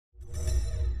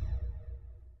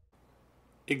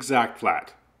ExactFlat,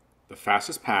 the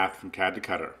fastest path from CAD to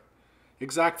Cutter.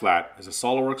 ExactFlat is a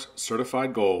SolidWorks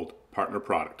Certified Gold partner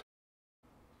product.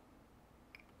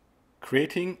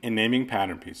 Creating and naming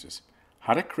pattern pieces.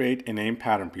 How to create and name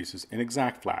pattern pieces in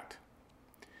ExactFlat.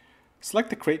 Select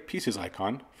the Create Pieces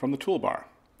icon from the toolbar.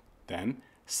 Then,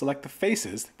 select the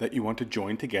faces that you want to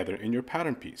join together in your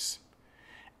pattern piece.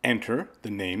 Enter the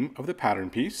name of the pattern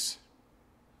piece,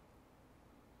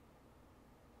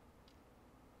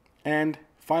 and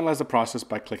finalize the process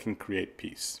by clicking Create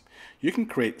Piece. You can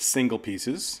create single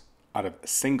pieces out of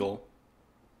single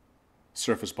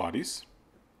surface bodies.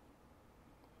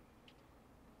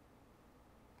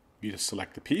 You just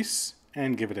select the piece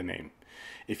and give it a name.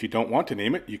 If you don't want to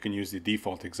name it, you can use the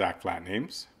default ExactFlat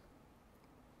names.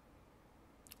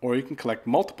 Or you can click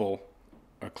multiple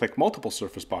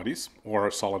surface bodies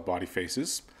or solid body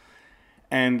faces,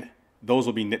 and those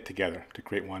will be knit together to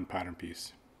create one pattern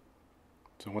piece.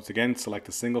 So once again, select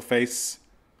a single face,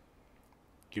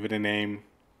 give it a name,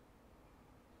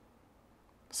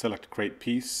 select Create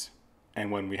Piece,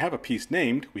 and when we have a piece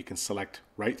named, we can select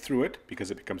right through it because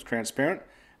it becomes transparent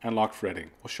and locked for editing.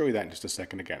 We'll show you that in just a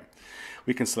second again.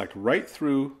 We can select right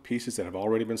through pieces that have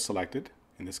already been selected.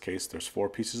 In this case, there's 4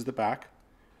 pieces at the back.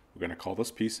 We're going to call this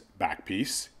piece Back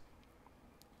Piece.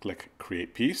 Click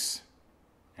Create Piece,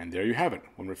 and there you have it.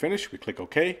 When we're finished, we click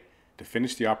OK to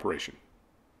finish the operation.